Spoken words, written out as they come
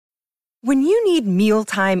When you need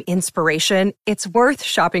mealtime inspiration, it's worth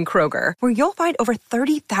shopping Kroger, where you'll find over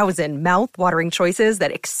 30,000 mouth-watering choices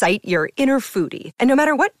that excite your inner foodie. And no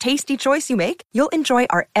matter what tasty choice you make, you'll enjoy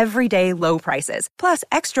our everyday low prices, plus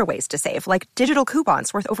extra ways to save, like digital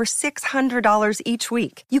coupons worth over $600 each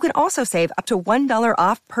week. You can also save up to $1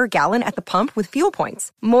 off per gallon at the pump with fuel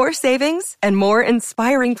points. More savings and more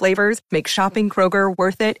inspiring flavors make shopping Kroger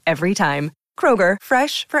worth it every time. Kroger,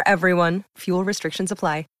 fresh for everyone. Fuel restrictions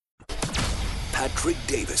apply. Patrick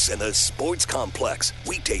Davis and the Sports Complex,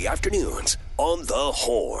 weekday afternoons on The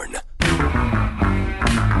Horn.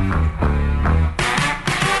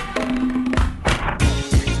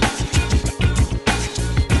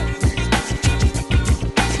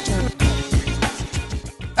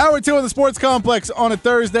 Hour 2 of the Sports Complex on a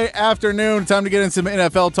Thursday afternoon. Time to get in some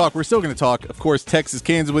NFL talk. We're still going to talk, of course, Texas,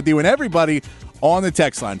 Kansas with you and everybody on the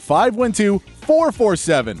text line.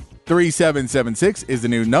 512-447-3776 is the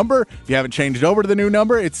new number. If you haven't changed it over to the new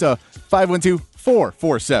number, it's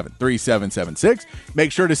 512-447-3776.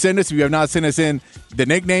 Make sure to send us, if you have not sent us in, the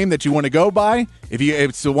nickname that you want to go by. If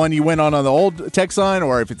it's the one you went on the old text line,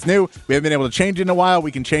 or if it's new, we haven't been able to change it in a while.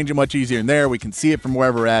 We can change it much easier in there. We can see it from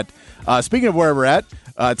wherever we're at. Speaking of where we're at,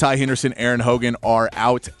 Ty Henderson, Aaron Hogan are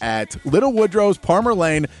out at Little Woodrow's Palmer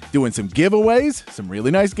Lane doing some giveaways, some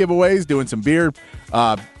really nice giveaways, doing some beer,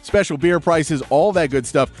 special beer prices, all that good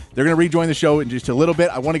stuff. They're going to rejoin the show in just a little bit.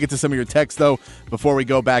 I want to get to some of your texts, though, before we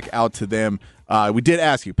go back out to them. We did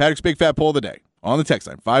ask you, Patrick's Big Fat Poll of the Day on the text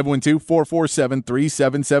line,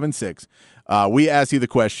 512-447-3776. We asked you the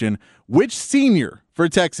question, which senior for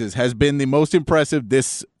Texas has been the most impressive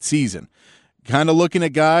this season? Kind of looking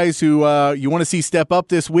at guys who you want to see step up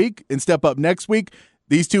this week and step up next week.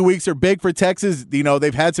 These 2 weeks are big for Texas. You know,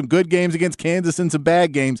 they've had some good games against Kansas and some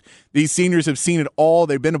bad games. These seniors have seen it all.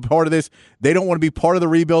 They've been a part of this. They don't want to be part of the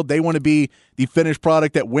rebuild. They want to be the finished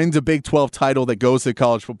product that wins a Big 12 title that goes to the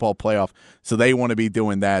college football playoff. So they want to be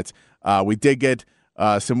doing that. We did get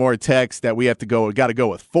some more text that we have to go. Got to go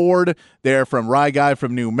with Ford there from Rye Guy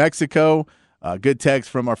from New Mexico. Good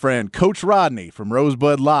text from our friend Coach Rodney from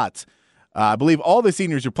Rosebud Lots. I believe all the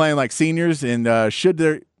seniors are playing like seniors and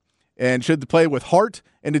should play with heart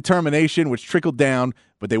and determination, which trickled down,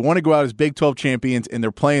 but they want to go out as Big 12 champions, and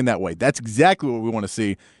they're playing that way. That's exactly what we want to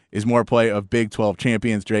see is more play of Big 12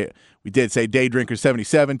 champions. We did say Day Drinker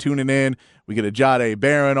 77 tuning in. We get a Jade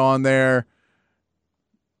Barron on there.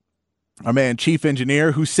 Our man Chief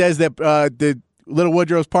Engineer, who says that the Little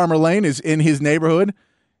Woodrow's Palmer Lane is in his neighborhood.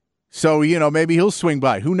 So, maybe he'll swing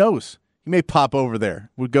by. Who knows? He may pop over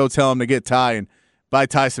there. We'll go tell him to get Ty and buy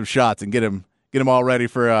Ty some shots and get him all ready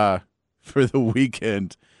for the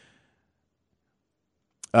weekend.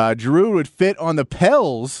 Drew would fit on the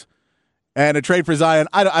Pels and a trade for Zion.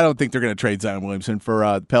 I don't think they're going to trade Zion Williamson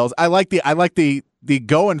for the Pels. I like the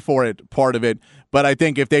going for it part of it, but I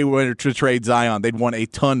think if they were to trade Zion, they'd want a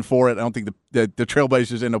ton for it. I don't think the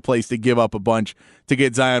Trailblazers are in a place to give up a bunch to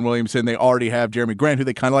get Zion Williamson. They already have Jeremy Grant, who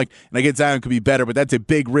they kind of like, and I get Zion could be better, but that's a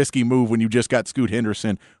big risky move when you just got Scoot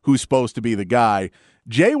Henderson, who's supposed to be the guy.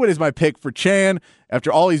 Jay Witt is my pick for Chan. After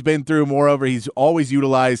all he's been through, moreover, he's always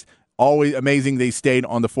utilized. Always amazing they stayed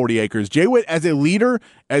on the 40 acres. Jay Witt as a leader,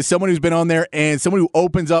 as someone who's been on there, and someone who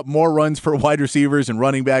opens up more runs for wide receivers and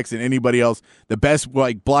running backs than anybody else. The best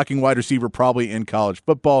blocking wide receiver probably in college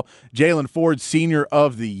football. Jalen Ford, Senior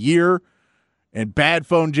of the Year. And Bad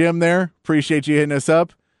Phone Jim there. Appreciate you hitting us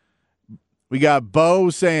up. We got Bo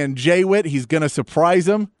saying Jay Witt, he's going to surprise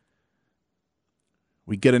him.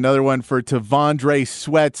 We get another one for Tavondre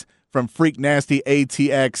Sweat from Freak Nasty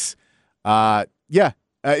ATX. Yeah.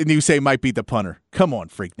 And you say might beat the punter. Come on,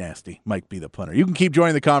 Freak Nasty. Might be the punter. You can keep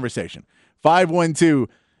joining the conversation.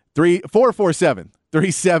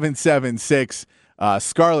 512-447-3776.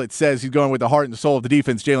 Scarlett says he's going with the heart and the soul of the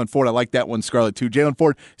defense. Jalen Ford, I like that one, Scarlett, too. Jalen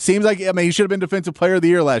Ford seems like, he should have been Defensive Player of the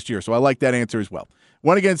Year last year, so I like that answer as well.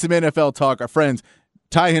 Want to get some NFL talk. Our friends,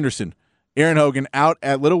 Ty Henderson, Aaron Hogan, out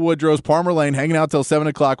at Little Woodrow's Palmer Lane, hanging out till 7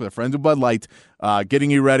 o'clock with our friends of Bud Light,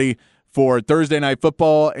 getting you ready for Thursday Night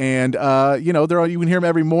Football, and you can hear him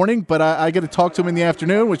every morning, but I get to talk to him in the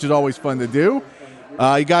afternoon, which is always fun to do.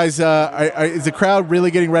 You guys, is the crowd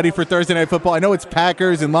really getting ready for Thursday Night Football? I know it's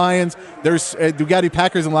Packers and Lions. Do we got any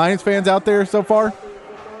Packers and Lions fans out there so far?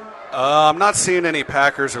 I'm not seeing any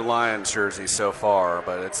Packers or Lions jerseys so far,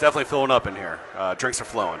 but it's definitely filling up in here. Drinks are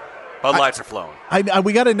flowing. Bud Lights are flowing.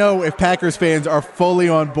 We got to know if Packers fans are fully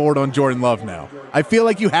on board on Jordan Love now. I feel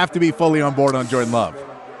like you have to be fully on board on Jordan Love.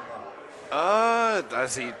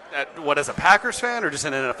 As a Packers fan or just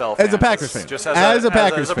an NFL fan? As a Packers fan. Just as a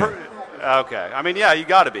Packers fan. Okay. I mean, yeah, you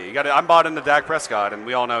got to be. I'm bought into Dak Prescott, and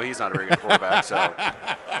we all know he's not a very good quarterback. So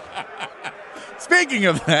Speaking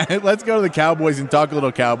of that, let's go to the Cowboys and talk a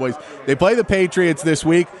little Cowboys. They play the Patriots this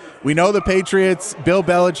week. We know the Patriots, Bill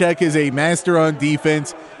Belichick is a master on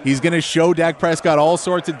defense. He's going to show Dak Prescott all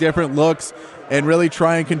sorts of different looks and really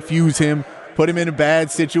try and confuse him, put him in a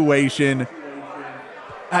bad situation.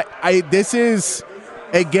 This is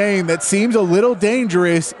a game that seems a little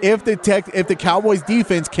dangerous if the Cowboys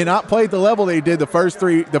defense cannot play at the level they did the first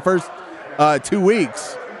 3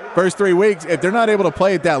 weeks. First 3 weeks, if they're not able to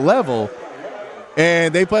play at that level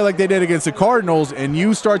and they play like they did against the Cardinals and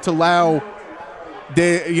you start to allow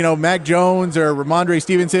Mac Jones or Ramondre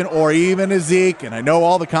Stevenson or even a Zeke, and I know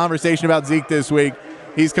all the conversation about Zeke this week,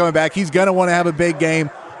 he's coming back. He's going to want to have a big game.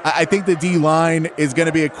 I think the D-line is going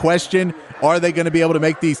to be a question. Are they going to be able to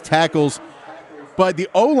make these tackles? But the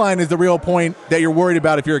O-line is the real point that you're worried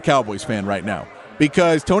about if you're a Cowboys fan right now,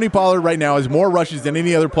 because Tony Pollard right now has more rushes than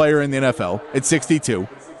any other player in the NFL at 62.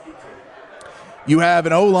 You have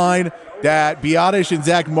an O-line that Biadasz and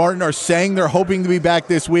Zach Martin are saying they're hoping to be back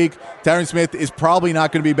this week. Tyron Smith is probably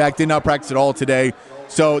not going to be back, did not practice at all today.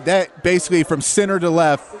 So that basically from center to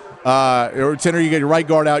left, or center you get your right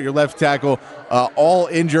guard out, your left tackle, all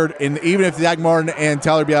injured. And even if Zach Martin and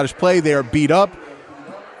Tyler Biadasz play, they are beat up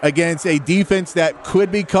against a defense that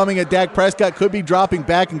could be coming at Dak Prescott, could be dropping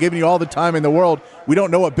back and giving you all the time in the world. We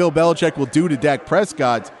don't know what Bill Belichick will do to Dak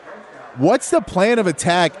Prescott. What's the plan of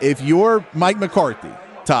attack if you're Mike McCarthy,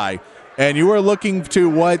 Ty, and you are looking to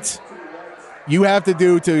what you have to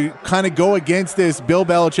do to kind of go against this Bill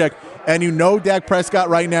Belichick, and you know Dak Prescott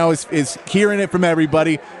right now is hearing it from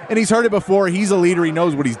everybody, and he's heard it before. He's a leader. He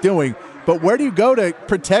knows what he's doing. But where do you go to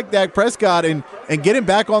protect Dak Prescott and get him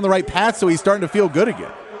back on the right path so he's starting to feel good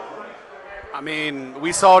again? I mean,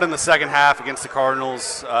 we saw it in the second half against the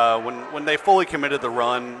Cardinals when they fully committed the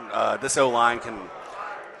run. This O-line can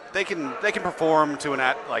perform to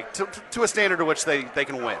a standard to which they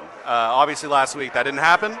can win. Obviously, last week that didn't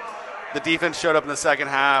happen. The defense showed up in the second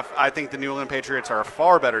half. I think the New England Patriots are a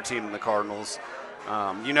far better team than the Cardinals.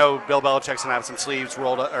 Bill Belichick's gonna have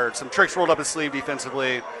some tricks rolled up his sleeve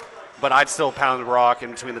defensively, but I'd still pound the rock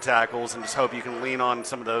in between the tackles and just hope you can lean on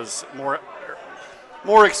some of those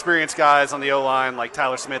more experienced guys on the O-line, like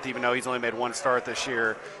Tyler Smith, even though he's only made one start this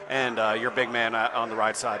year, and your big man on the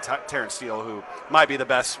right side, Terrence Steele, who might be the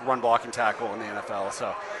best run-blocking tackle in the NFL.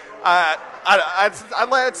 So I'd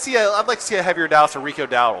like to see a heavier dose of Rico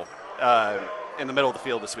Dowdle in the middle of the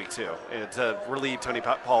field this week, too, to relieve Tony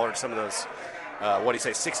Pollard some of those,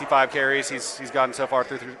 65 carries he's gotten so far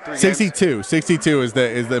through 3 games? 62 is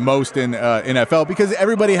the most in NFL, because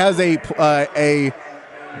everybody has a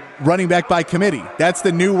running back by committee. That's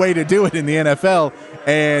the new way to do it in the NFL,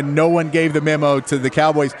 and no one gave the memo to the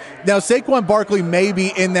Cowboys. Now, Saquon Barkley may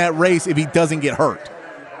be in that race if he doesn't get hurt.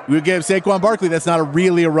 We give Saquon Barkley, that's not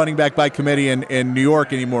really a running back by committee in New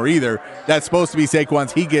York anymore either. That's supposed to be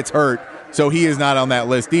Saquon's. He gets hurt, so he is not on that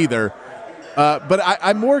list either. But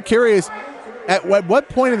I'm more curious, at what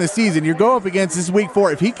point in the season you go up against this week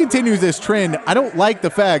 4, if he continues this trend, I don't like the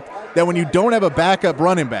fact that when you don't have a backup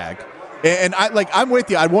running back, and I'm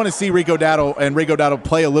with you. I want to see Rico Dowdle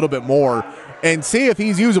play a little bit more and see if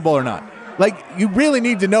he's usable or not. You really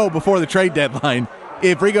need to know before the trade deadline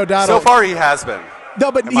if Rico Dowdle. So far, he has been.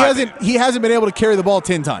 No, but he hasn't been able to carry the ball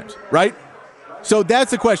 10 times, right? So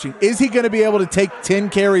that's the question: is he going to be able to take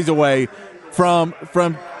 10 carries away from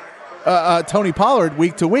Tony Pollard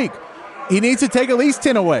week to week? He needs to take at least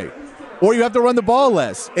 10 away, or you have to run the ball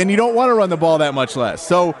less, and you don't want to run the ball that much less.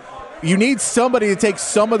 So you need somebody to take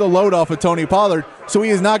some of the load off of Tony Pollard so he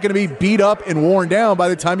is not going to be beat up and worn down by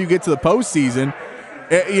the time you get to the postseason.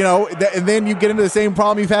 And then you get into the same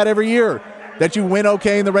problem you've had every year, that you win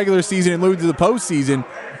okay in the regular season and lose to the postseason.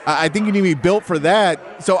 I think you need to be built for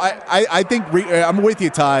that. So I think I'm with you,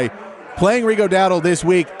 Ty. Playing Rico Dowdle this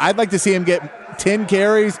week, I'd like to see him get 10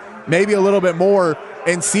 carries, maybe a little bit more,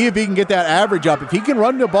 and see if he can get that average up. If he can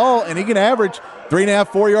run the ball and he can average 3.5,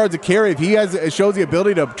 4 yards a carry, if he shows the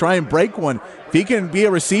ability to try and break one, if he can be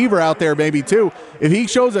a receiver out there maybe too, if he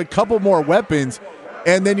shows a couple more weapons,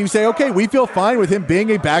 and then you say, okay, we feel fine with him being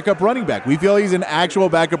a backup running back. We feel he's an actual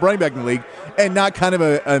backup running back in the league and not kind of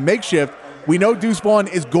a makeshift. We know Deuce Vaughn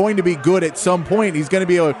is going to be good at some point. He's going to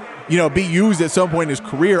be able to, be used at some point in his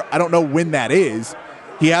career. I don't know when that is.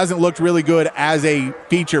 He hasn't looked really good as a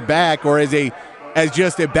feature back or as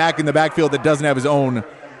just a back in the backfield that doesn't have his own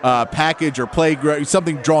package or play,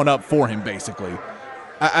 something drawn up for him, basically.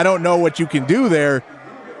 I don't know what you can do there.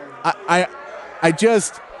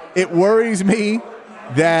 It worries me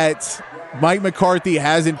that Mike McCarthy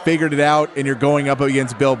hasn't figured it out and you're going up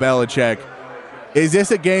against Bill Belichick. Is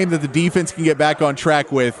this a game that the defense can get back on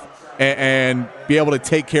track with and be able to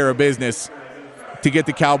take care of business to get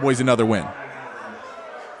the Cowboys another win?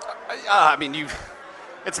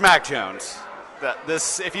 It's Mac Jones.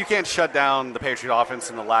 If you can't shut down the Patriot offense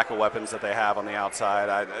and the lack of weapons that they have on the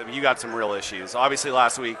outside, you got some real issues. Obviously,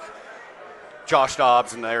 last week, Josh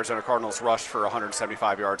Dobbs and the Arizona Cardinals rushed for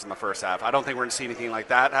 175 yards in the first half. I don't think we're going to see anything like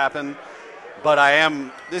that happen. But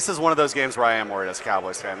this is one of those games where I am worried as a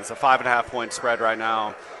Cowboys fan. It's a 5.5-point spread right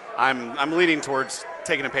now. I'm leaning towards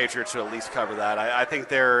taking the Patriots to at least cover that. I think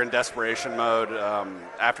they're in desperation mode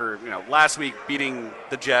after last week beating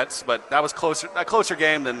the Jets, but that was a closer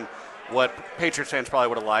game than what Patriots fans probably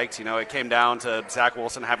would have liked. It came down to Zach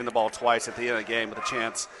Wilson having the ball twice at the end of the game with a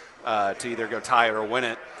chance to either go tie it or win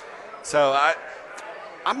it. So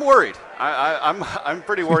I'm worried. I'm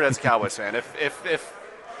pretty worried as a Cowboys fan.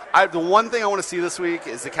 The one thing I want to see this week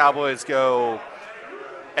is the Cowboys go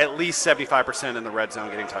at least 75% in the red zone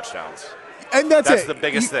getting touchdowns. And that's the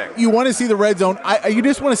biggest thing. You want to see the red zone. You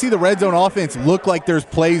just want to see the red zone offense look like there's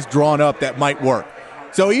plays drawn up that might work.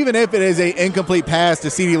 So even if it is an incomplete pass to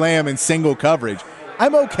CeeDee Lamb in single coverage,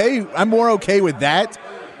 I'm okay. I'm more okay with that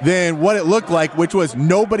than what it looked like, which was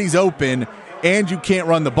nobody's open and you can't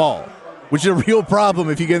run the ball, which is a real problem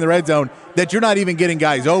if you get in the red zone, that you're not even getting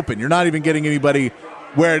guys open. You're not even getting anybody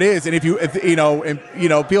where it is. And if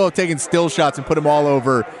people have taken still shots and put them all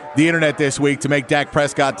over the internet this week to make Dak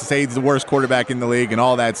Prescott to say he's the worst quarterback in the league and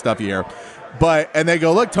all that stuff here. And they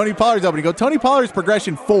go, look, Tony Pollard's open. You go, Tony Pollard's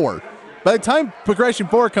progression 4. By the time progression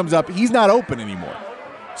 4 comes up, he's not open anymore.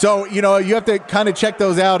 So, you have to kind of check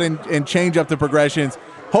those out and change up the progressions.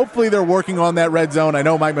 Hopefully they're working on that red zone. I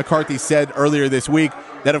know Mike McCarthy said earlier this week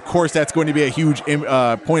that, of course, that's going to be a huge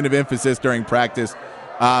point of emphasis during practice.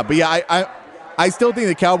 But, yeah, I still think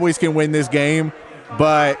the Cowboys can win this game.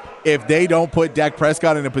 But if they don't put Dak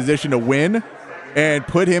Prescott in a position to win and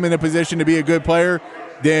put him in a position to be a good player,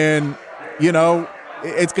 then,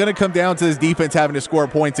 it's going to come down to this defense having to score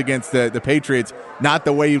points against the Patriots, not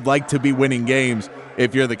the way you'd like to be winning games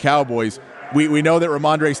if you're the Cowboys. We know that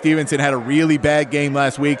Ramondre Stevenson had a really bad game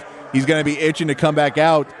last week. He's going to be itching to come back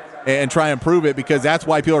out and try and prove it, because that's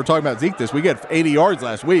why people are talking about Zeke this week. He had 80 yards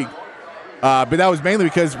last week, but that was mainly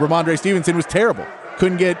because Ramondre Stevenson was terrible.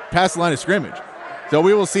 Couldn't get past the line of scrimmage. So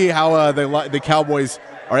we will see how the Cowboys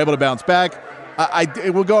are able to bounce back.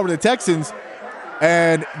 We'll go over to the Texans,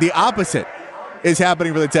 and the opposite is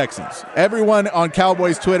happening for the Texans. Everyone on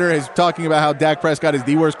Cowboys Twitter is talking about how Dak Prescott is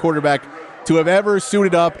the worst quarterback to have ever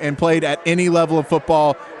suited up and played at any level of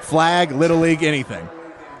football, flag, little league, anything.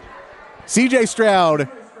 C.J. Stroud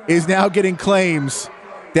is now getting claims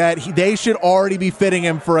that they should already be fitting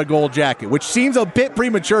him for a gold jacket, which seems a bit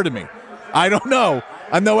premature to me. I don't know.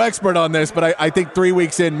 I'm no expert on this, but I think 3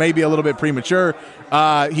 weeks in may be a little bit premature.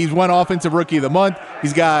 He's won Offensive Rookie of the Month.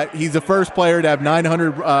 He's the first player to have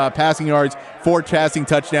 900 passing yards, 4 passing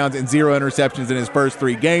touchdowns, and 0 interceptions in his first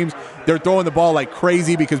 3 games. They're throwing the ball like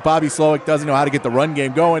crazy because Bobby Slowick doesn't know how to get the run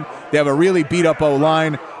game going. They have a really beat-up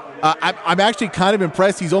O-line. I'm actually kind of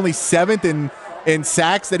impressed. He's only 7th in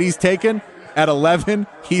sacks that he's taken at 11.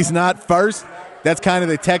 He's not first. That's kind of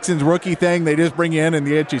the Texans rookie thing. They just bring you in and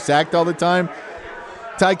they get you sacked all the time.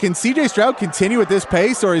 Ty, can C.J. Stroud continue at this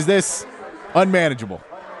pace, or is this unmanageable?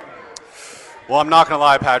 Well, I'm not going to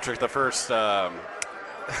lie, Patrick. The first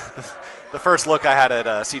look I had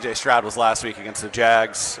at C.J. Stroud was last week against the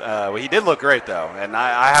Jags. He did look great, though, and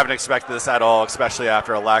I haven't expected this at all, especially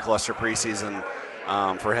after a lackluster preseason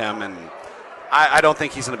for him. And I don't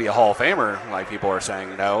think he's going to be a Hall of Famer, like people are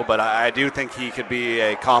saying, no, but I do think he could be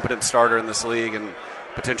a competent starter in this league and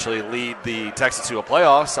potentially lead the Texans to a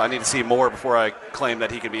playoffs. I need to see more before I claim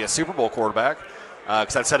that he could be a Super Bowl quarterback,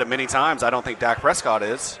 because I've said it many times. I don't think Dak Prescott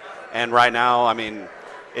is. And right now, I mean,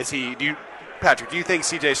 Patrick, do you think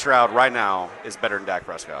C.J. Stroud right now is better than Dak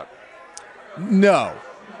Prescott? No,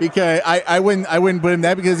 because I wouldn't put him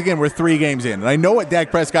that, because, again, we're 3 games in, and I know what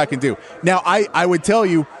Dak Prescott can do. Now, I would tell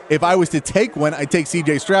you, if I was to take one, I'd take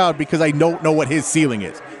C.J. Stroud, because I don't know what his ceiling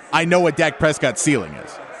is. I know what Dak Prescott's ceiling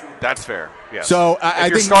is. That's fair. Yes. So if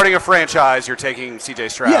you're starting a franchise, you're taking C.J.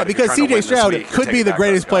 Stroud. Yeah, because C.J. Stroud could be the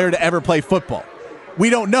greatest player to ever play football. We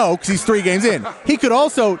don't know, because he's 3 games in. He could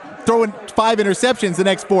also throw in 5 interceptions the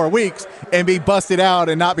next 4 weeks and be busted out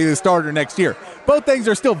and not be the starter next year. Both things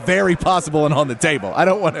are still very possible and on the table. I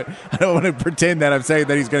don't want to pretend that I'm saying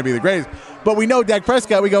that he's going to be the greatest. But we know Dak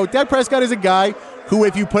Prescott. We go, Dak Prescott is a guy who,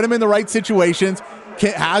 if you put him in the right situations,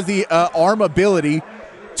 has the arm ability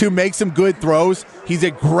to make some good throws. He's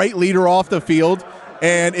a great leader off the field.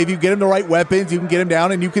 And if you get him the right weapons, you can get him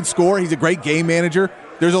down and you can score. He's a great game manager.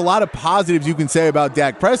 There's a lot of positives you can say about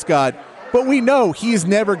Dak Prescott, but we know he's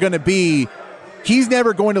never going to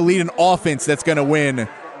lead an offense that's going to win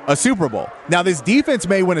a Super Bowl. Now, this defense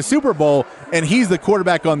may win a Super Bowl, and he's the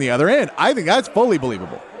quarterback on the other end. I think that's fully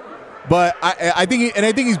believable. But I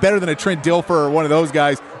think he's better than a Trent Dilfer or one of those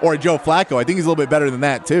guys, or a Joe Flacco. I think he's a little bit better than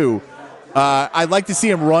that too. I'd like to see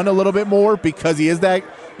him run a little bit more because he is that.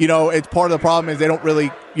 It's part of the problem is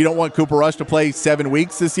you don't want Cooper Rush to play 7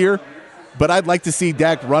 weeks this year. But I'd like to see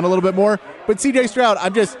Dak run a little bit more. But CJ Stroud,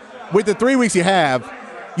 with the 3 weeks you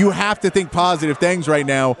have to think positive things right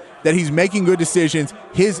now, that he's making good decisions.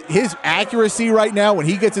 His accuracy right now, when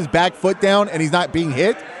he gets his back foot down and he's not being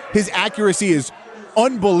hit, his accuracy is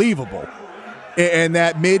unbelievable. And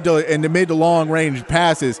the mid to long range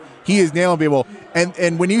passes, he is nailing people.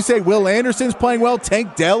 And when you say Will Anderson's playing well,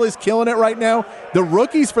 Tank Dell is killing it right now. The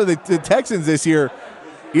rookies for the Texans this year,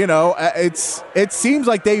 it seems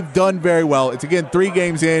like they've done very well. It's, again, 3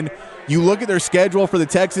 games in. You look at their schedule for the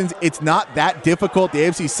Texans, it's not that difficult. The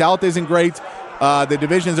AFC South isn't great. The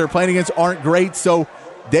divisions they're playing against aren't great. So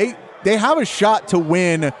they have a shot to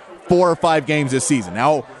win 4 or 5 games this season.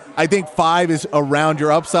 Now, I think 5 is around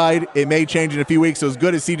your upside. It may change in a few weeks. So as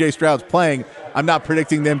good as CJ Stroud's playing, I'm not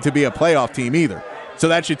predicting them to be a playoff team either. So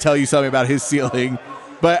that should tell you something about his ceiling.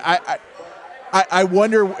 But I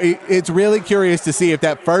wonder, it's really curious to see if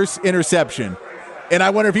that first interception, and I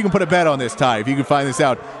wonder if you can put a bet on this, Ty, if you can find this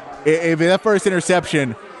out, if that first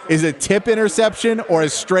interception is a tip interception or a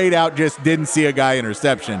straight out just didn't see a guy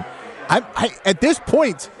interception. At this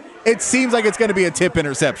point, it seems like it's going to be a tip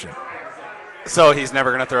interception. So he's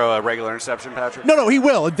never going to throw a regular interception, Patrick? No, he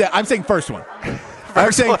will. I'm saying first one.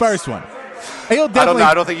 First one. He'll definitely,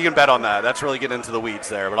 I don't think you can bet on that. That's really getting into the weeds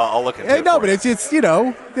there, but I'll look into it. No, but it's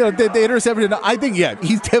the interception. I think,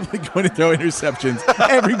 he's definitely going to throw interceptions.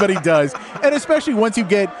 Everybody does. And especially once you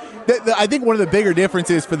get I think one of the bigger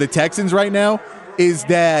differences for the Texans right now is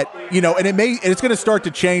that, and it's going to start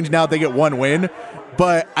to change now that they get 1 win.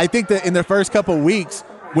 But I think that in the first couple of weeks,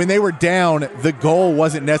 when they were down, the goal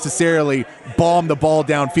wasn't necessarily bomb the ball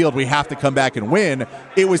downfield, we have to come back and win.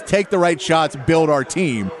 It was take the right shots, build our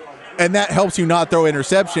team. And that helps you not throw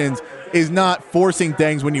interceptions, is not forcing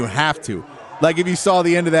things when you have to. Like if you saw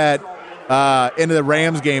the end of that, end of the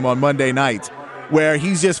Rams game on Monday night, where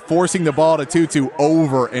he's just forcing the ball to Tutu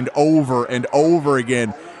over and over and over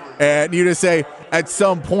again. And you just say, at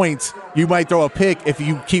some point, you might throw a pick if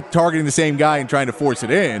you keep targeting the same guy and trying to force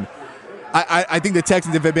it in. I think the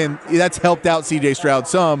Texans that's helped out C.J. Stroud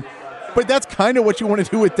some, but that's kind of what you want to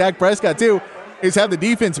do with Dak Prescott too, is have the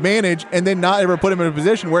defense manage and then not ever put him in a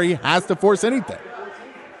position where he has to force anything.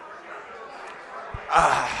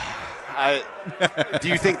 Do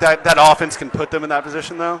you think that offense can put them in that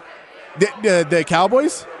position though? The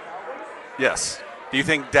Cowboys? Yes. Do you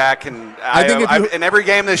think Dak can? In every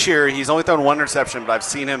game this year, he's only thrown 1 interception, but I've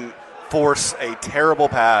seen him force a terrible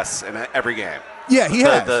pass in every game. Yeah, he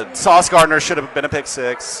has. The Sauce Gardner should have been a pick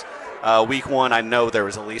 6. Week 1, I know there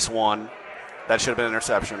was at least 1. That should have been an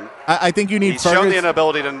interception. I think you need He's shown the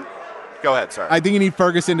inability to – go ahead, sorry. I think you need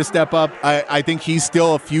Ferguson to step up. I think he's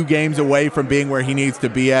still a few games away from being where he needs to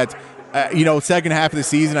be at. Second half of the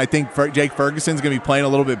season, I think Jake Ferguson's going to be playing a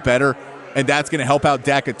little bit better, and that's going to help out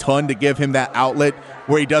Dak a ton to give him that outlet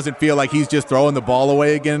where he doesn't feel like he's just throwing the ball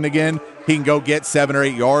away again and again. He can go get 7 or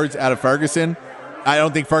 8 yards out of Ferguson. I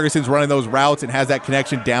don't think Ferguson's running those routes and has that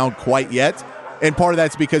connection down quite yet. And part of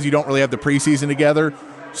that's because you don't really have the preseason together,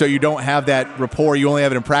 so you don't have that rapport. You only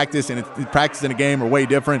have it in practice, and practice and a game are way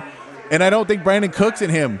different. And I don't think Brandon Cooks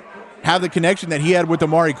and him have the connection that he had with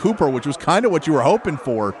Amari Cooper, which was kind of what you were hoping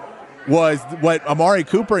for, was what Amari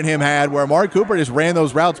Cooper and him had, where Amari Cooper just ran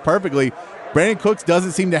those routes perfectly. Brandon Cooks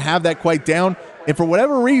doesn't seem to have that quite down. And for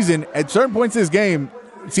whatever reason, at certain points in this game,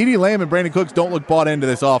 CeeDee Lamb and Brandon Cooks don't look bought into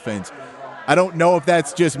this offense. I don't know if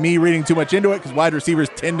that's just me reading too much into it because wide receivers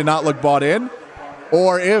tend to not look bought in,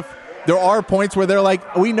 or if there are points where they're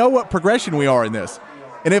like, we know what progression we are in this.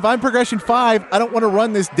 And if I'm progression 5, I don't want to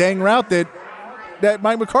run this dang route that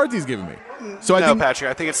Mike McCarthy's giving me. So Patrick,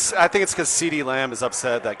 I think it's because CeeDee Lamb is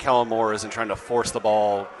upset that Kellen Moore isn't trying to force the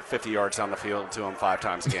ball 50 yards down the field to him 5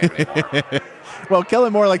 times a game anymore. Well,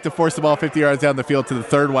 Kellen Moore liked to force the ball 50 yards down the field to the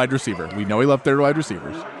 3rd wide receiver. We know he loved 3rd wide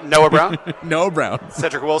receivers. Noah Brown? Noah Brown.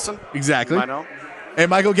 Cedric Wilson? Exactly. I know. And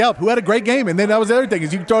Michael Gallup, who had a great game. And then that was the other thing,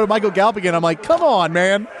 is you can throw to Michael Gallup again. I'm like, come on,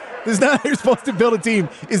 man. This is not how you're supposed to build a team,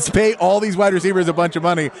 is to pay all these wide receivers a bunch of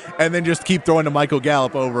money and then just keep throwing to Michael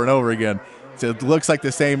Gallup over and over again. So it looks like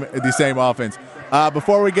the same offense.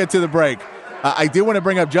 Before we get to the break, I do want to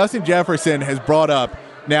bring up Justin Jefferson has brought up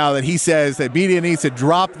now that he says that media needs to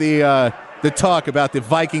drop the talk about the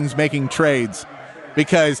Vikings making trades,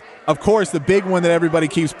 because, of course, the big one that everybody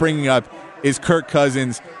keeps bringing up is Kirk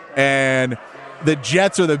Cousins, and the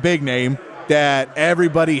Jets are the big name that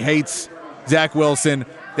everybody hates Zach Wilson.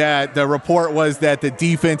 That the report was that the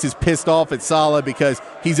defense is pissed off at Saleh because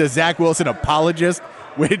he's a Zach Wilson apologist.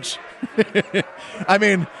 which, I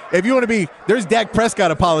mean, if you want to be, there's Dak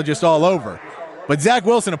Prescott apologists all over, but Zach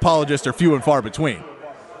Wilson apologists are few and far between.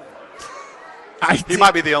 He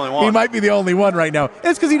might be the only one. He might be the only one right now.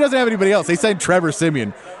 It's because he doesn't have anybody else. They signed Trevor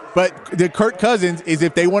Siemian. But the Kirk Cousins is,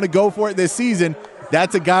 if they want to go for it this season,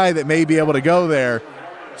 that's a guy that may be able to go there.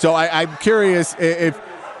 So I'm curious if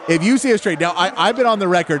you see us trade. Now, I've been on the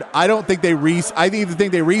record. I don't think they I either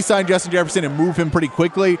think they re-sign Justin Jefferson and move him pretty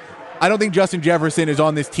quickly. I don't think Justin Jefferson is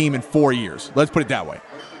on this team in 4 years. Let's put it that way.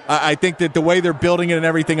 I think that the way they're building it and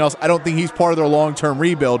everything else, I don't think he's part of their long-term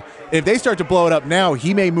rebuild. If they start to blow it up now,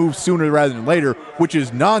 he may move sooner rather than later, which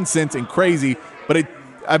is nonsense and crazy. But,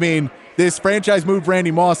 this franchise moved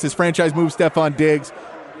Randy Moss. This franchise moved Stephon Diggs.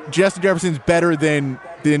 Justin Jefferson's better than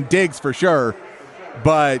Diggs for sure.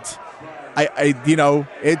 But,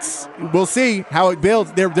 we'll see how it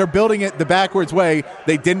builds. They're building it the backwards way.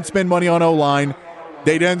 They didn't spend money on O-line.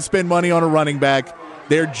 They didn't spend money on a running back.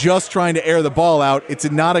 They're just trying to air the ball out. It's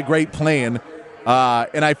not a great plan.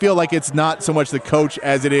 And I feel like it's not so much the coach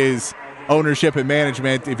as it is ownership and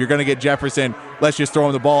management. If you're going to get Jefferson, let's just throw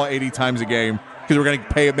him the ball 80 times a game because we're going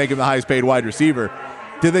to make him the highest paid wide receiver.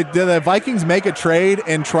 Did the Vikings make a trade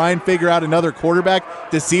and try and figure out another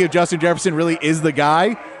quarterback to see if Justin Jefferson really is the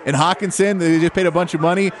guy? And Hawkinson, they just paid a bunch of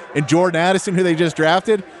money, and Jordan Addison, who they just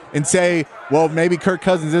drafted, and say, well, maybe Kirk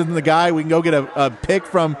Cousins isn't the guy. We can go get a pick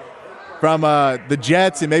from the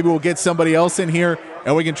Jets, and maybe we'll get somebody else in here,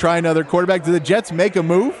 and we can try another quarterback. Do the Jets make a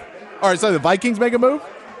move? Or sorry, the Vikings make a move?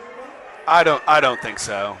 I don't think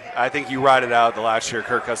so. I think you ride it out the last year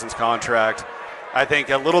Kirk Cousins contract. I think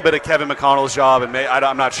a little bit of Kevin McConnell's job, and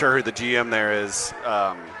I'm not sure who the GM there is,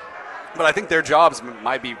 but I think their jobs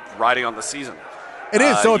might be riding on the season. It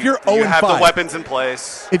is. So if you're 0-5, you have the weapons in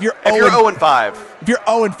place. If you're 0-5, if you're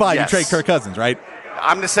 0-5, yes. You trade Kirk Cousins, right?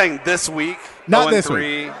 I'm just saying this week. Not this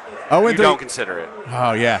week. 0-3. You don't consider it.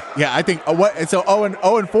 Oh yeah. I think so. 0-4,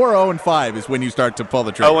 0-5 is when you start to pull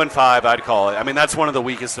the trigger. 0-5, I'd call it. I mean, that's one of the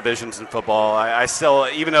weakest divisions in football. I still,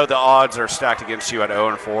 even though the odds are stacked against you at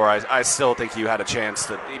 0-4, I still think you had a chance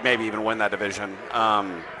to maybe even win that division.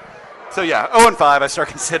 So yeah, 0-5. I start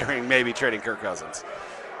considering maybe trading Kirk Cousins.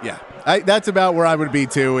 Yeah, that's about where I would be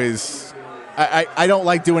too. Is I don't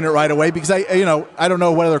like doing it right away because I don't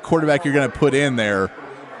know what other quarterback you're going to put in there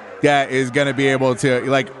that is going to be able to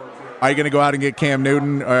like. Are you going to go out and get Cam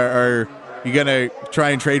Newton, or are you going to try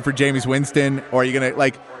and trade for Jameis Winston, or are you going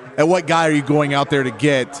to and what guy are you going out there to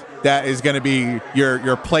get that is going to be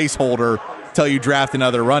your placeholder till you draft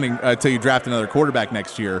another quarterback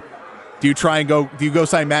next year? Do you go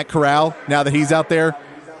sign Matt Corral now that he's out there?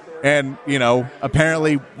 And,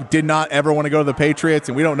 apparently did not ever want to go to the Patriots,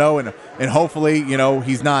 and we don't know. And hopefully,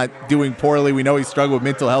 he's not doing poorly. We know he struggled with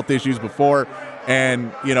mental health issues before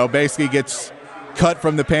and, basically gets cut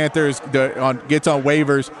from the Panthers, gets on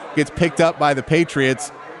waivers, gets picked up by the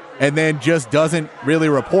Patriots, and then just doesn't really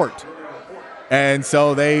report. And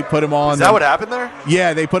so they put him on. Is that what happened there?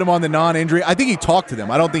 Yeah, they put him on the non-injury. I think he talked to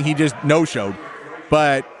them. I don't think he just no-showed.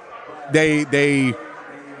 But they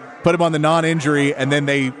put him on the non-injury, and then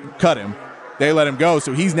they cut him. They let him go,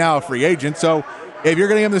 so he's now a free agent. So if you're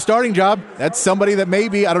going to give him the starting job, that's somebody that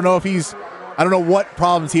maybe, I don't know what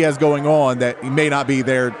problems he has going on that he may not be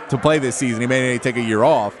there to play this season. He may need to take a year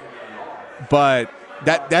off. But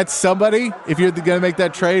that's somebody, if you're going to make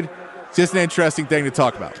that trade, it's just an interesting thing to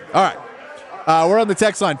talk about. All right. We're on the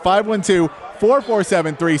text line,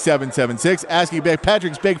 512-447-3776, asking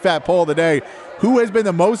Patrick's Big Fat Poll today. Who has been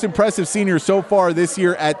the most impressive senior so far this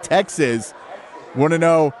year at Texas? Want to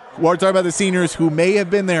know, we're talking about the seniors who may have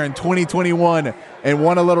been there in 2021 and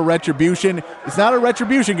won a little retribution. It's not a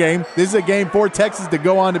retribution game. This is a game for Texas to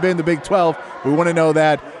go on to be in the Big 12. We want to know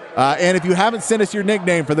that. And if you haven't sent us your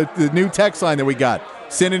nickname for the new text line that we got,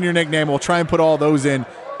 send in your nickname. We'll try and put all those in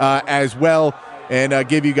as well and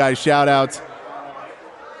give you guys shout-outs.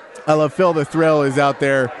 I love Phil the Thrill is out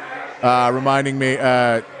there reminding me,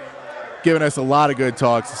 giving us a lot of good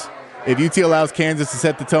talks. If UT allows Kansas to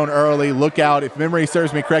set the tone early, look out. If memory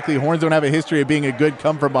serves me correctly, Horns don't have a history of being a good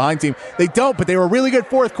come-from-behind team. They don't, but they were a really good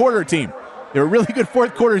fourth-quarter team. They were a really good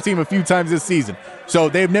fourth-quarter team a few times this season. So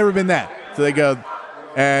they've never been that. So they go,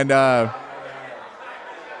 and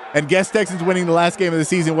guess Texans winning the last game of the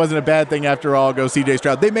season wasn't a bad thing after all. Go CJ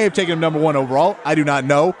Stroud. They may have taken him number one overall. I do not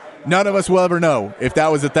know. None of us will ever know if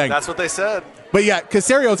that was a thing. That's what they said. But yeah,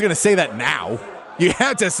 Caserio is going to say that now. You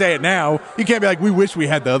have to say it now. You can't be like, we wish we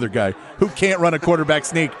had the other guy who can't run a quarterback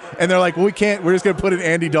sneak. And they're like, well, we can't. We're just going to put in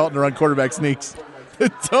Andy Dalton to run quarterback sneaks.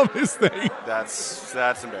 the dumbest thing.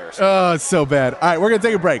 That's embarrassing. Oh, it's so bad. All right, we're going to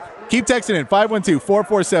take a break. Keep texting in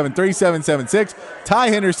 512-447-3776. Ty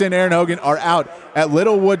Henderson, Aaron Hogan are out at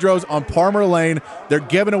Little Woodrow's on Palmer Lane. They're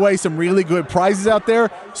giving away some really good prizes out there.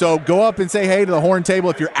 So go up and say hey to the horn table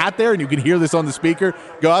if you're out there and you can hear this on the speaker.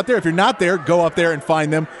 Go out there. If you're not there, go up there and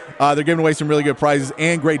find them. They're giving away some really good prizes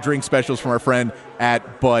and great drink specials from our friend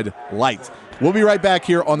at Bud Light. We'll be right back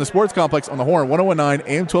here on the Sports Complex on the Horn, 1019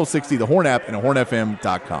 AM 1260, the Horn app, and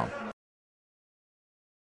hornfm.com.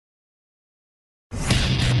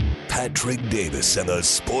 Patrick Davis and the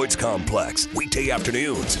Sports Complex, weekday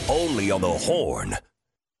afternoons, only on the Horn.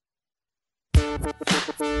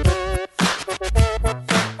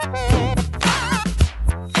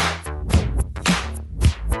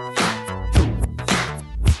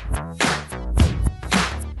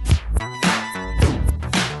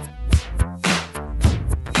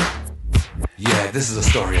 Yeah, this is a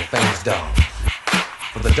story of famous dog.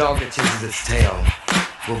 For the dog that chases its tail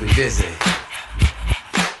will be busy.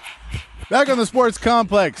 Back on the Sports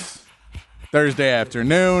Complex, Thursday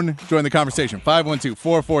afternoon. Join the conversation,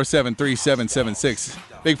 512-447-3776.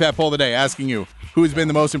 Big Fat Poll today asking you, who has been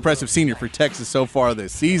the most impressive senior for Texas so far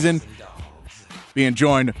this season? Being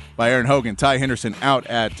joined by Aaron Hogan, Ty Henderson out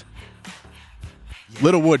at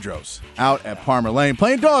Little Woodrow's, out at Palmer Lane,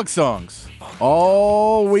 playing dog songs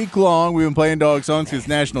all week long. We've been playing dog songs because it's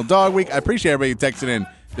National Dog Week. I appreciate everybody texting in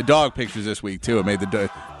the dog pictures this week, too. It made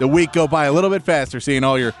the week go by a little bit faster, seeing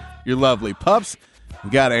all your lovely pups. We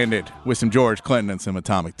got to end it with some George Clinton and some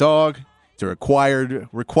Atomic Dog. It's a required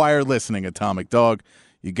listening, Atomic Dog.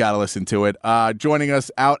 You got to listen to it. Joining us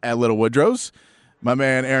out at Little Woodrow's, my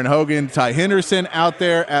man Aaron Hogan, Ty Henderson out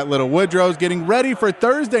there at Little Woodrow's, getting ready for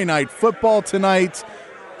Thursday night football tonight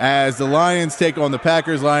as the Lions take on the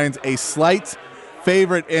Packers. Lions a slight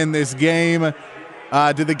favorite in this game.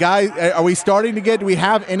 Are we starting to get, do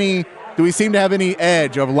we seem to have any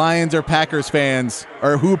edge of Lions or Packers fans,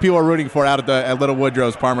 or who people are rooting for out at Little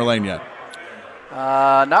Woodrow's Palmer Lane yet?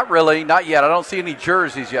 Not really, not yet. I don't see any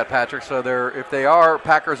jerseys yet, Patrick. So if they are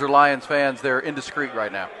Packers or Lions fans, they're indiscreet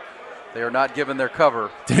right now. They are not given their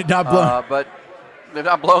cover. They're not blown. But they've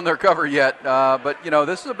not blown their cover yet. But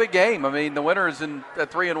this is a big game. I mean, the winner is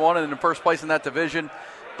at 3-1 and in first place in that division.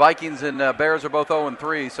 Vikings and Bears are both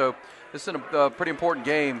 0-3. So this is a pretty important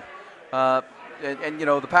game. And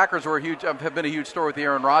the Packers have been a huge story with the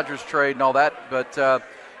Aaron Rodgers trade and all that. But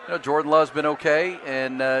Jordan Love's been okay,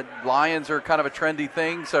 and Lions are kind of a trendy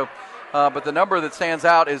thing. So, but the number that stands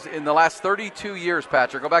out is in the last 32 years,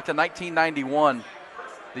 Patrick. Go back to 1991,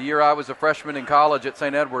 the year I was a freshman in college at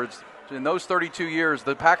St. Edwards. In those 32 years,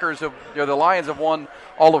 the Lions have won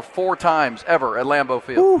all of 4 times ever at Lambeau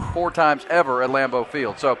Field. Ooh. 4 times ever at Lambeau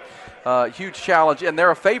Field. So, huge challenge, and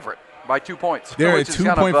they're a favorite by 2 points. They're a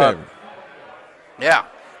 2-point favorite. Yeah.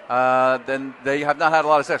 Then they have not had a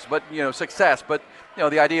lot of success. But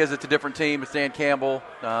the idea is it's a different team. It's Dan Campbell,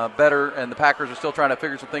 better, and the Packers are still trying to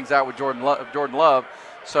figure some things out with Jordan Love.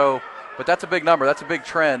 So, but that's a big number. That's a big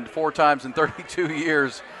trend. 4 times in 32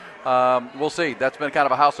 years. We'll see. That's been kind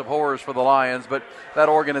of a house of horrors for the Lions, but that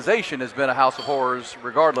organization has been a house of horrors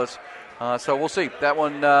regardless. So we'll see. That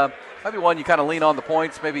one might be one you kind of lean on the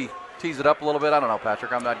points, maybe tease it up a little bit. I don't know,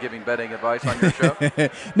 Patrick. I'm not giving betting advice on your show.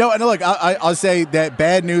 No, and look, I'll say that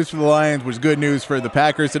bad news for the Lions was good news for the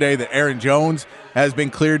Packers today, that Aaron Jones has been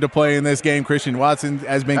cleared to play in this game. Christian Watson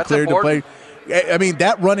has been cleared to play. I mean,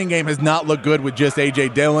 that running game has not looked good with just A.J.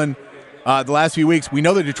 Dillon. The last few weeks, we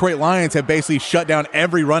know the Detroit Lions have basically shut down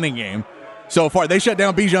every running game so far. They shut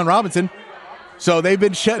down Bijan Robinson, so they've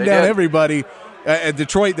been shutting down everybody. At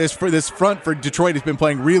Detroit, this front for Detroit has been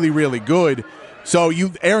playing really, really good. So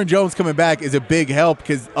Aaron Jones coming back is a big help,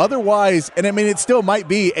 because otherwise, and I mean, it still might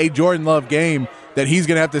be a Jordan Love game that he's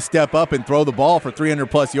going to have to step up and throw the ball for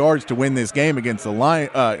 300-plus yards to win this game against the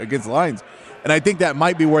Lions. And I think that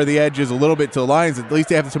might be where the edge is a little bit to the Lions. At least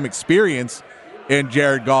they have some experience in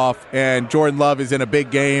Jared Goff, and Jordan Love is in a big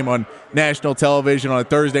game on national television on a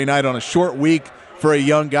Thursday night on a short week for a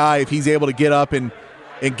young guy. If he's able to get up and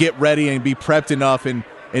get ready and be prepped enough and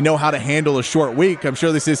know how to handle a short week, I'm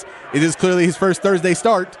sure it is clearly his first Thursday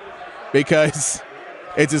start, because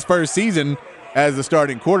it's his first season as the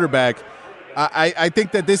starting quarterback. I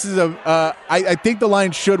think that this is I think the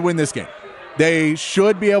Lions should win this game. They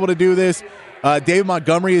should be able to do this. David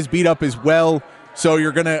Montgomery is beat up as well, so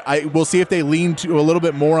we'll see if they lean to a little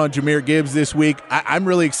bit more on Jahmyr Gibbs this week. I'm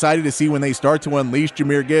really excited to see when they start to unleash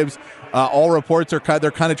Jahmyr Gibbs. All reports are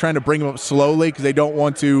they're kind of trying to bring him up slowly, because they don't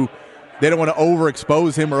want to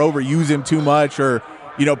overexpose him or overuse him too much, or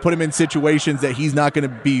put him in situations that he's not going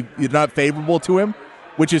to be not favorable to him.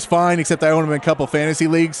 which is fine, except I own him in a couple fantasy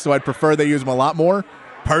leagues, so I'd prefer they use him a lot more,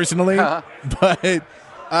 personally. But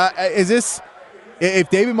is this –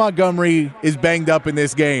 if David Montgomery is banged up in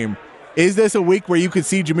this game, is this a week where you could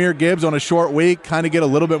see Jahmyr Gibbs on a short week kind of get a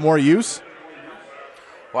little bit more use?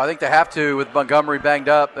 Well, I think they have to with Montgomery banged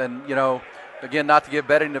up. And, again, not to give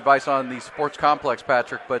betting advice on the sports complex,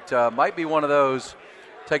 Patrick, but might be one of those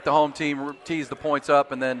take the home team, tease the points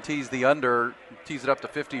up, and then tease the under, tease it up to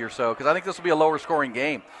 50 or so, because I think this will be a lower-scoring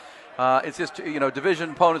game. It's just,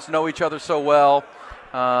 division opponents know each other so well.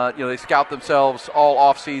 They scout themselves all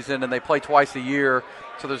off-season, and they play twice a year.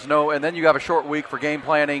 So there's and then you have a short week for game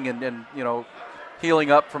planning and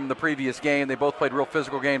healing up from the previous game. They both played real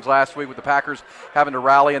physical games last week with the Packers having to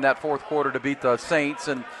rally in that fourth quarter to beat the Saints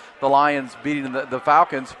and the Lions beating the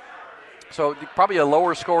Falcons. So probably a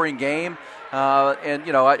lower-scoring game. I don't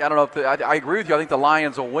know if I agree with you. I think the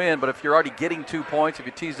Lions will win, but if you're already getting 2 points, if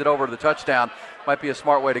you tease it over to the touchdown, might be a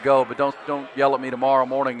smart way to go. But don't yell at me tomorrow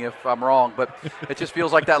morning if I'm wrong. But it just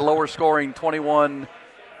feels like that lower-scoring 21-20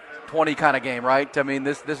 kind of game, right? I mean,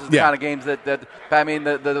 this is the kind of games that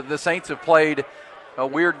the Saints have played a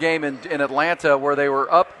weird game in Atlanta where they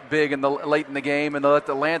were up big late in the game, and they let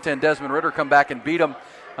Atlanta and Desmond Ridder come back and beat them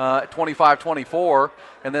 25-24.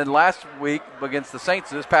 And then last week against the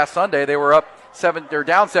Saints, this past Sunday, they were they're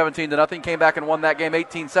down 17-0, came back and won that game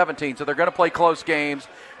 18-17. So they're going to play close games.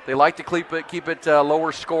 They like to keep it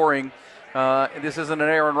lower scoring. This isn't an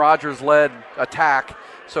Aaron Rodgers-led attack.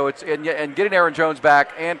 So it's and getting Aaron Jones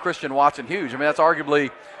back and Christian Watson huge. I mean, that's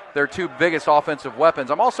arguably their two biggest offensive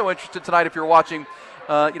weapons. I'm also interested tonight if you're watching.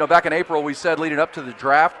 Back in April we said leading up to the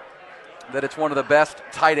draft that it's one of the best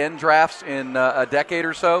tight end drafts in a decade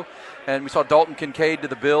or so. And we saw Dalton Kincaid to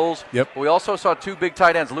the Bills. Yep. But we also saw two big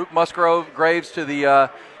tight ends, Luke Musgraves to the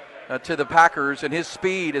Packers, and his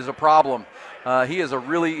speed is a problem. He's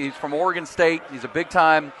from Oregon State. He's a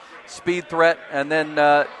big-time speed threat. And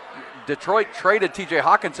then Detroit traded T.J.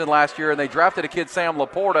 Hawkinson last year, and they drafted a kid, Sam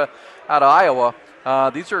Laporta, out of Iowa.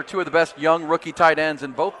 These are two of the best young rookie tight ends,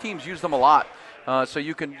 and both teams use them a lot. So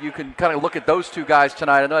you can kind of look at those two guys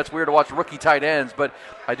tonight. I know it's weird to watch rookie tight ends, but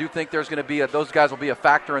I do think there's going to be those guys will be a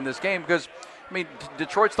factor in this game because,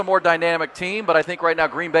 Detroit's the more dynamic team, but I think right now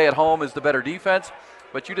Green Bay at home is the better defense.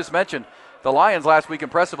 But you just mentioned the Lions last week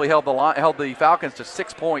impressively held the Falcons to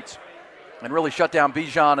 6 points and really shut down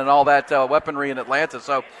Bijan and all that weaponry in Atlanta.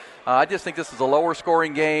 So I just think this is a lower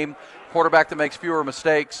scoring game, quarterback that makes fewer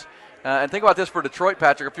mistakes. And think about this for Detroit,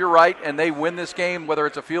 Patrick. If you're right and they win this game, whether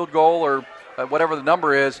it's a field goal or whatever the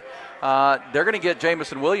number is, they're going to get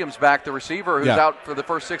Jamison Williams back, the receiver who's out for the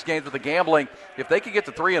first 6 games with the gambling. If they could get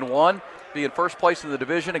to 3-1, be in first place in the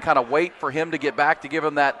division and kind of wait for him to get back to give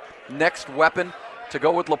him that next weapon to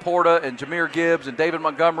go with Laporta and Jahmyr Gibbs and David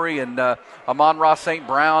Montgomery and Amon-Ra St.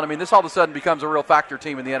 Brown. This all of a sudden becomes a real factor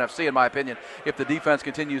team in the NFC, in my opinion, if the defense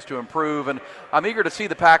continues to improve. And I'm eager to see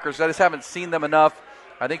the Packers. I just haven't seen them enough.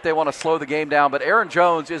 I think they want to slow the game down, but Aaron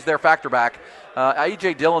Jones is their factor back.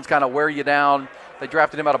 A.J. Dillon's kind of wear you down. They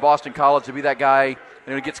drafted him out of Boston College to be that guy.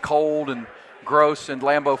 It gets cold and gross in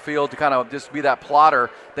Lambeau Field to kind of just be that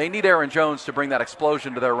plotter. They need Aaron Jones to bring that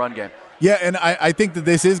explosion to their run game. Yeah, and I think that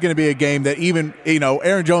this is going to be a game that even,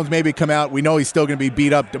 Aaron Jones maybe come out. We know he's still going to be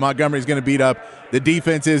beat up. Montgomery's going to beat up. The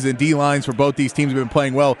defenses and D-lines for both these teams have been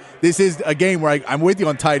playing well. This is a game where I'm with you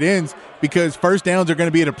on tight ends because first downs are going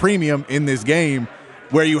to be at a premium in this game,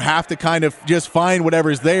 where you have to kind of just find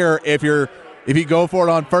whatever's there. If you go for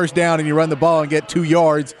it on first down and you run the ball and get 2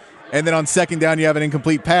 yards, and then on second down you have an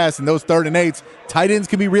incomplete pass, and those 3rd and 8s, tight ends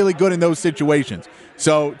can be really good in those situations.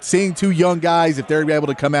 So seeing two young guys, if they're able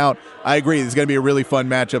to come out, I agree. It's going to be a really fun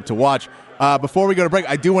matchup to watch. Before we go to break,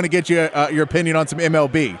 I do want to get you your opinion on some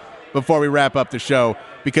MLB before we wrap up the show,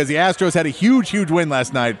 because the Astros had a huge win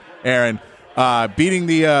last night, Aaron, beating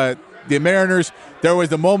the Mariners. There was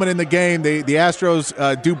the moment in the game, the Astros,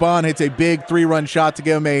 Dubon hits a big 3-run shot to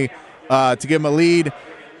give him a lead.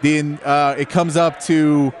 Then it comes up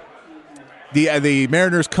to the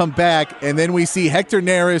Mariners come back, and then we see Hector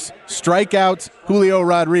Neris strike out Julio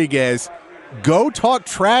Rodriguez, walk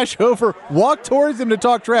towards him to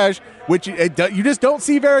talk trash, which you just don't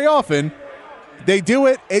see very often. They do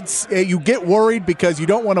it. You get worried because you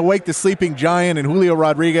don't want to wake the sleeping giant and Julio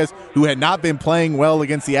Rodriguez, who had not been playing well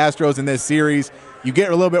against the Astros in this series. You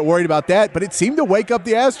get a little bit worried about that, but it seemed to wake up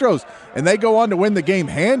the Astros, and they go on to win the game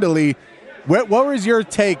handily. What was your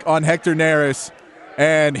take on Hector Neris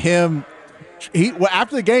and him?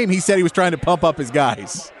 After the game, he said he was trying to pump up his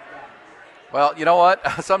guys. Well, you know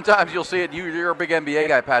what? Sometimes you'll see it. You're a big NBA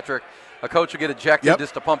guy, Patrick. A coach will get ejected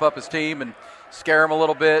just to pump up his team and scare him a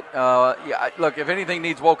little bit. Look, if anything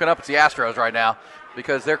needs woken up, it's the Astros right now.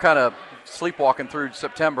 because they're kind of sleepwalking through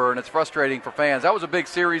September, and it's frustrating for fans. That was a big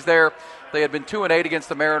series there. They had been 2-8 against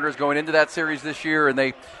the Mariners going into that series this year, and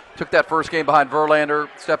they took that first game behind Verlander,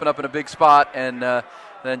 stepping up in a big spot, and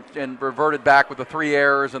reverted back with the 3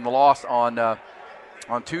 errors and the loss on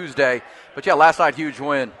Tuesday. But yeah, last night, huge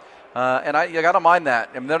win. And you got to mind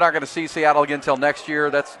that. I mean, they're not going to see Seattle again until next year.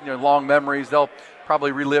 That's long memories. They'll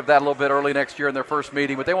probably relive that a little bit early next year in their first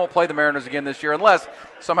meeting, but they won't play the Mariners again this year unless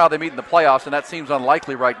somehow they meet in the playoffs, and that seems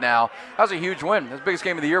unlikely right now. That was a huge win. It was the biggest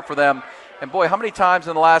game of the year for them. And boy, how many times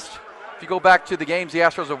in the last, if you go back to the games the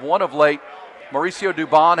Astros have won of late, Mauricio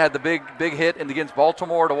Dubon had the big hit against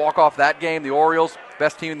Baltimore to walk off that game. The Orioles,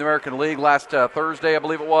 best team in the American League last Thursday, I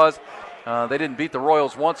believe it was. They didn't beat the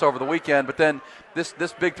Royals once over the weekend, but then this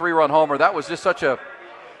big 3-run homer, that was just such a –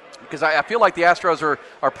 because I feel like the Astros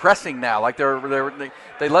are pressing now. Like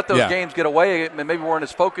they let those games get away and maybe weren't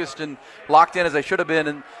as focused and locked in as they should have been.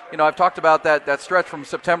 And, I've talked about that stretch from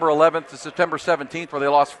September 11th to September 17th where they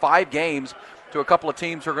lost 5 games to a couple of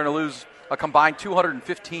teams who are going to lose a combined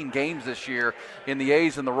 215 games this year in the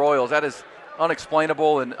A's and the Royals. That is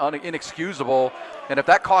unexplainable and inexcusable. And if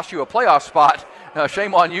that costs you a playoff spot,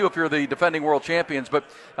 shame on you if you're the defending world champions. But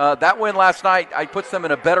that win last night, puts them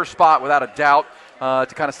in a better spot without a doubt. To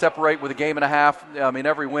kind of separate with a game and a half. I mean,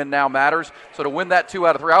 every win now matters. So to win that 2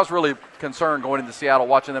 out of 3, I was really concerned going into Seattle,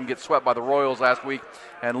 watching them get swept by the Royals last week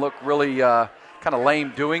and look really kind of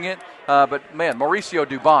lame doing it. But, man, Mauricio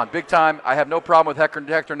Dubon, big time. I have no problem with Hector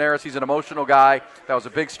Neris. He's an emotional guy. That was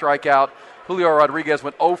a big strikeout. Julio Rodriguez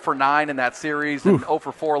went 0 for 9 in that series and 0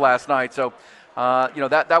 for 4 last night. So,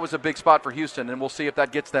 that was a big spot for Houston, and we'll see if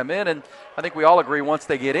that gets them in. And I think we all agree once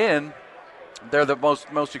they get in, they're the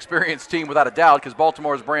most experienced team without a doubt because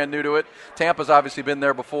Baltimore is brand new to it. Tampa's obviously been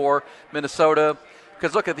there before. Minnesota.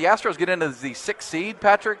 Because, look, if the Astros get into the 6th seed,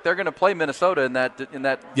 Patrick, they're going to play Minnesota in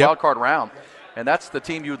that wild card round. And that's the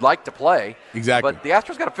team you'd like to play. Exactly. But the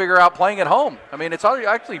Astros got to figure out playing at home. I mean, it's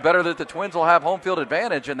actually better that the Twins will have home field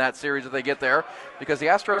advantage in that series if they get there because the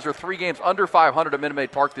Astros are 3 games under 500 at Minute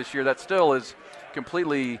Maid Park this year. That still is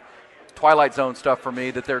completely Twilight Zone stuff for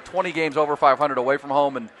me, that they're 20 games over 500 away from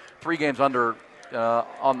home and 3 games under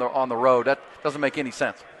on the road. That doesn't make any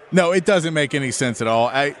sense. No, it doesn't make any sense at all.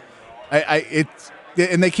 And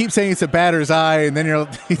they keep saying it's a batter's eye, and then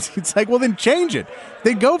it's like, well, then change it.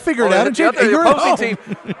 Then go figure it out and change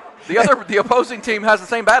it. The opposing team has the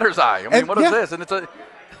same batter's eye. I mean, what is this? And it's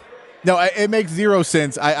No, it makes zero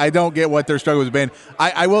sense. I don't get what their struggle has been.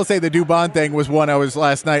 I will say the Dubon thing was one I was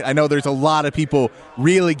last night. I know there's a lot of people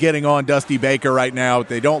really getting on Dusty Baker right now.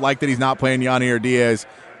 They don't like that he's not playing Yadier Diaz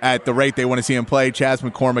at the rate they want to see him play. Chas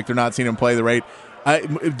McCormick, they're not seeing him play the rate.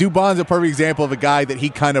 Dubon's a perfect example of a guy that he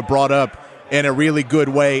kind of brought up in a really good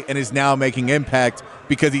way and is now making impact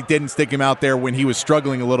because he didn't stick him out there when he was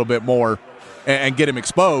struggling a little bit more and get him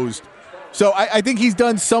exposed. So I think he's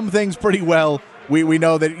done some things pretty well. We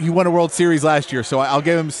know that he won a World Series last year, so I'll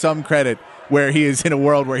give him some credit where he is in a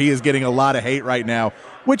world where he is getting a lot of hate right now,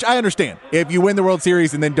 which I understand. If you win the World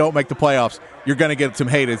Series and then don't make the playoffs, you're going to get some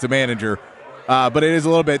hate as a manager. But it is a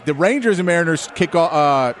little bit. The Rangers and Mariners kick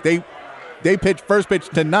off. They pitch first pitch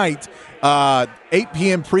tonight, 8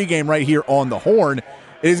 p.m. pregame right here on the Horn.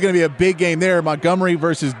 It is going to be a big game there. Montgomery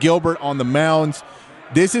versus Gilbert on the mounds.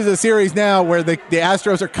 This is a series now where the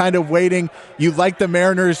Astros are kind of waiting. You like the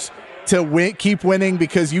Mariners to keep winning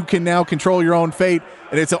because you can now control your own fate,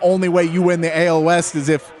 and it's the only way you win the AL West is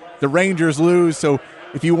if the Rangers lose. So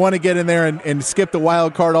if you want to get in there and skip the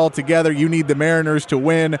wild card altogether, you need the Mariners to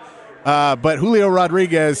win. But Julio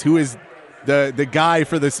Rodriguez, who is the guy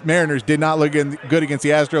for the Mariners, did not look good against the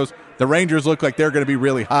Astros. The Rangers look like they're going to be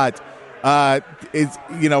really hot.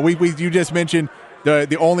 You just mentioned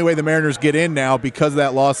the only way the Mariners get in now because of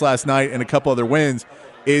that loss last night and a couple other wins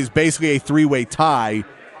is basically a 3-way tie.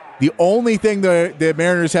 The only thing the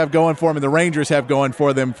Mariners have going for them and the Rangers have going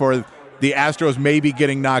for them for the Astros maybe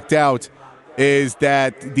getting knocked out is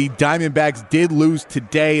that the Diamondbacks did lose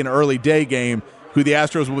today an early day game, who the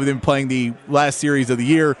Astros will have been playing the last series of the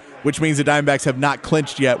year, which means the Diamondbacks have not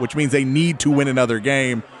clinched yet, which means they need to win another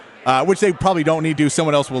game, which they probably don't need to.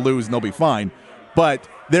 Someone else will lose and they'll be fine. But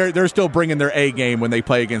they're still bringing their A game when they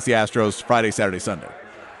play against the Astros Friday, Saturday, Sunday.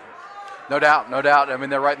 No doubt. I mean,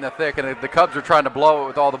 they're right in the thick, and the Cubs are trying to blow it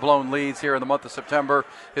with all the blown leads here in the month of September.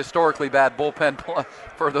 Historically bad bullpen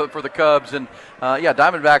for the Cubs, and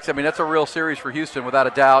Diamondbacks. I mean, that's a real series for Houston without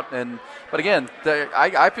a doubt. But again,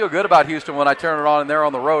 I feel good about Houston when I turn it on and they're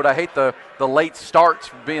on the road. I hate the late starts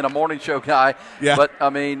being a morning show guy, but I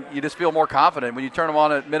mean, you just feel more confident when you turn them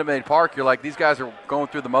on at Minute Maid Park. You're like, these guys are going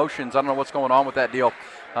through the motions. I don't know what's going on with that deal.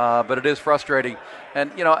 but it is frustrating.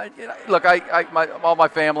 And, look, all my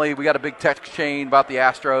family, we got a big text chain about the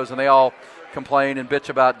Astros, and they all complain and bitch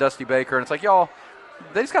about Dusty Baker. And it's like, y'all,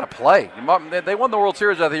 they just got to play. They won the World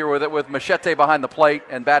Series out here with Machete behind the plate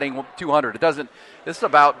and batting 200. This is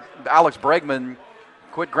about Alex Bregman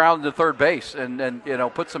quit grounding to third base and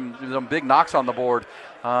put some big knocks on the board.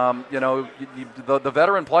 The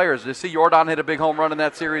veteran players, to see Jordan hit a big home run in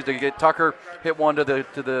that series, to get Tucker hit one to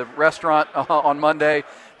the restaurant on Monday,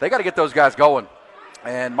 they got to get those guys going.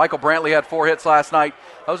 And Michael Brantley had 4 hits last night.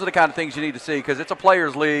 Those are the kind of things you need to see because it's a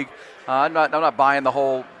players' league. I'm not buying the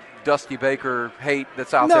whole Dusty Baker hate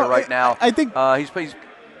that's out there right now. I think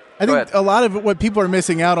I think a lot of what people are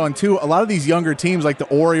missing out on, too, a lot of these younger teams like the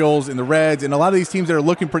Orioles and the Reds and a lot of these teams that are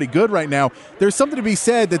looking pretty good right now, there's something to be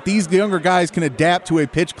said that these younger guys can adapt to a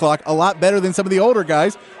pitch clock a lot better than some of the older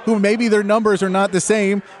guys who maybe their numbers are not the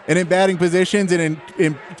same, and in batting positions and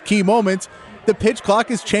in key moments, the pitch clock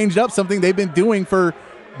has changed up, something they've been doing for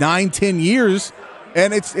 9-10 years,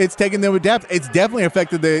 and it's taken them to adapt. It's definitely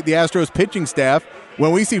affected the Astros pitching staff.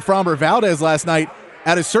 When we see Framber Valdez last night,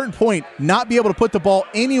 at a certain point, not be able to put the ball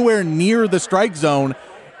anywhere near the strike zone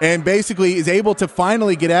and basically is able to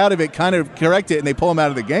finally get out of it, kind of correct it, and they pull him out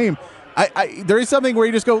of the game. There is something where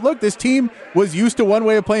you just go, look, this team was used to one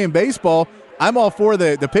way of playing baseball. I'm all for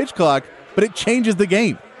the pitch clock, but it changes the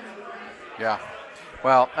game. Yeah.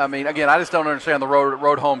 Well, I mean, again, I just don't understand the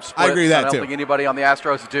road home split. I agree with that, I don't think anybody on the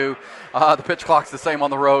Astros do. The pitch clock's the same on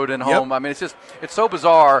the road and home. Yep. I mean, it's so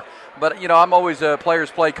bizarre. But, I'm always a players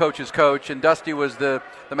play, coaches coach, and Dusty was the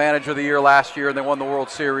manager of the year last year, and they won the World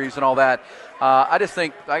Series and all that. I just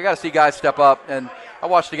think I got to see guys step up. And I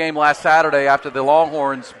watched the game last Saturday after the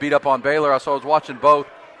Longhorns beat up on Baylor, so I was watching both.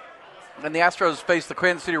 And the Astros faced the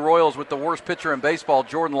Kansas City Royals with the worst pitcher in baseball,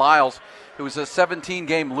 Jordan Lyles, who was a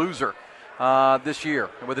 17-game loser this year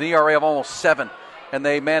with an ERA of almost 7. And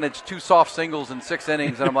they managed 2 soft singles in 6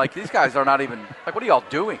 innings. And I'm like, these guys are not even – like, what are y'all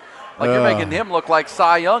doing? Like, you're making him look like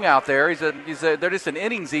Cy Young out there. They're just an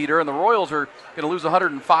innings eater, and the Royals are going to lose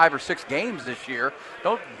 105 or 6 games this year.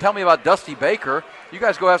 Don't tell me about Dusty Baker. You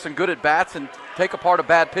guys go have some good at-bats and take apart a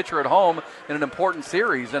bad pitcher at home in an important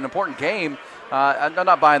series, an important game. I'm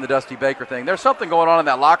not buying the Dusty Baker thing. There's something going on in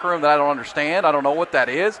that locker room that I don't understand. I don't know what that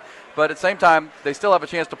is. But at the same time, they still have a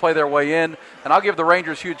chance to play their way in. And I'll give the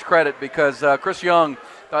Rangers huge credit because Chris Young,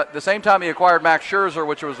 the same time he acquired Max Scherzer,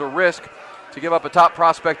 which was a risk to give up a top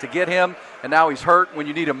prospect to get him, and now he's hurt when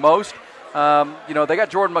you need him most. They got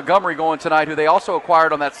Jordan Montgomery going tonight, who they also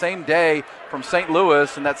acquired on that same day from St.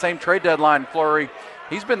 Louis, and that same trade deadline flurry.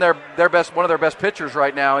 He's been one of their best pitchers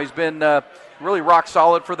right now. He's been really rock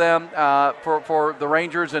solid for them, for the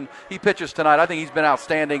Rangers, and he pitches tonight. I think he's been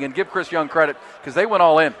outstanding, and give Chris Young credit because they went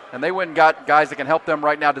all in, and they went and got guys that can help them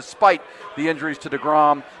right now despite the injuries to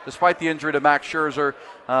DeGrom, despite the injury to Max Scherzer.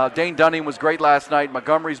 Dane Dunning was great last night.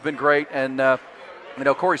 Montgomery's been great, and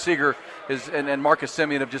Corey Seager and Marcus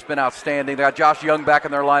Semien have just been outstanding. They got Josh Young back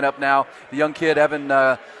in their lineup now. The young kid, Evan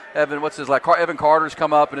Carter's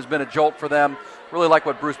come up and has been a jolt for them. Really like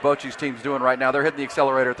what Bruce Bochy's team's doing right now. They're hitting the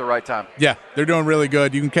accelerator at the right time. Yeah, they're doing really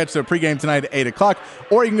good. You can catch their pregame tonight at 8 o'clock,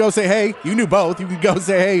 or you can go say, hey, you can do both. You can go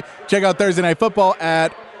say, hey, check out Thursday Night Football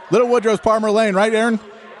at Little Woodrow's Palmer Lane, right, Aaron?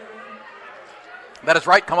 That is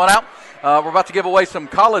right. Come on out. We're about to give away some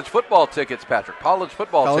college football tickets, Patrick. College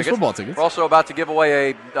football tickets. We're also about to give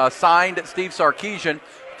away a signed Steve Sarkisian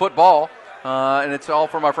football, and it's all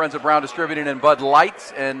from our friends at Brown Distributing and Bud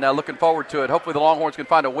Lights, and looking forward to it. Hopefully the Longhorns can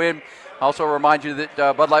find a win. I also remind you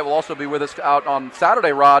that Bud Light will also be with us out on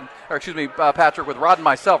Saturday, Patrick, with Rod and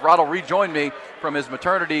myself. Rod will rejoin me from his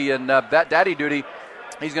maternity and that daddy duty.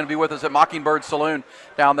 He's going to be with us at Mockingbird Saloon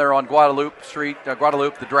down there on Guadalupe Street, the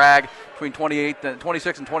Drag, between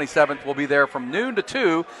 26th and 27th. We'll be there from noon to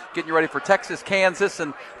 2, getting you ready for Texas, Kansas,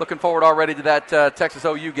 and looking forward already to that Texas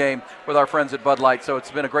OU game with our friends at Bud Light. So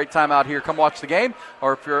it's been a great time out here. Come watch the game,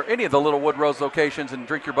 or if you're any of the Little Woodrow's locations, and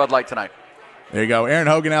drink your Bud Light tonight. There you go. Aaron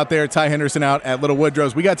Hogan out there, Ty Henderson out at Little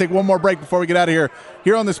Woodrow's. We got to take one more break before we get out of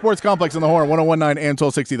here on the Sports Complex on the Horn, 101.9 and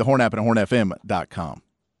 1260, the Horn app, and hornfm.com.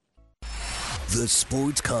 The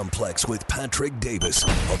Sports Complex with Patrick Davis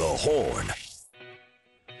on the Horn.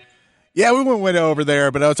 Yeah, we went way over there,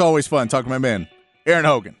 but it's always fun talking to my men. Aaron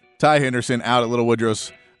Hogan, Ty Henderson out at Little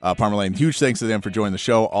Woodrow's Palmer Lane. Huge thanks to them for joining the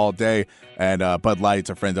show all day. And Bud Light,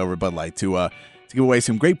 our friends over at Bud Light, to give away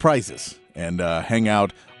some great prizes and hang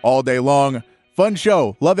out all day long. Fun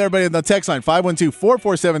show. Love everybody on the text line,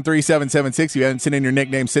 512-447-3776. If you haven't sent in your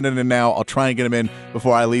nickname, send it in now. I'll try and get them in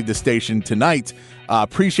before I leave the station tonight.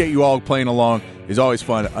 Appreciate you all playing along. It's always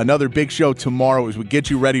fun. Another big show tomorrow as we get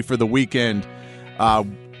you ready for the weekend.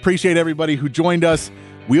 Appreciate everybody who joined us.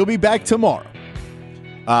 We'll be back tomorrow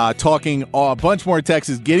talking a bunch more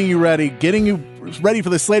Texas, getting you ready for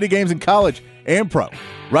the slate of games in college and pro,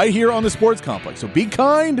 right here on the Sports Complex. So be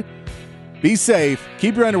kind, be safe,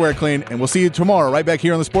 keep your underwear clean, and we'll see you tomorrow right back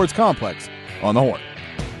here on the Sports Complex on the Horn.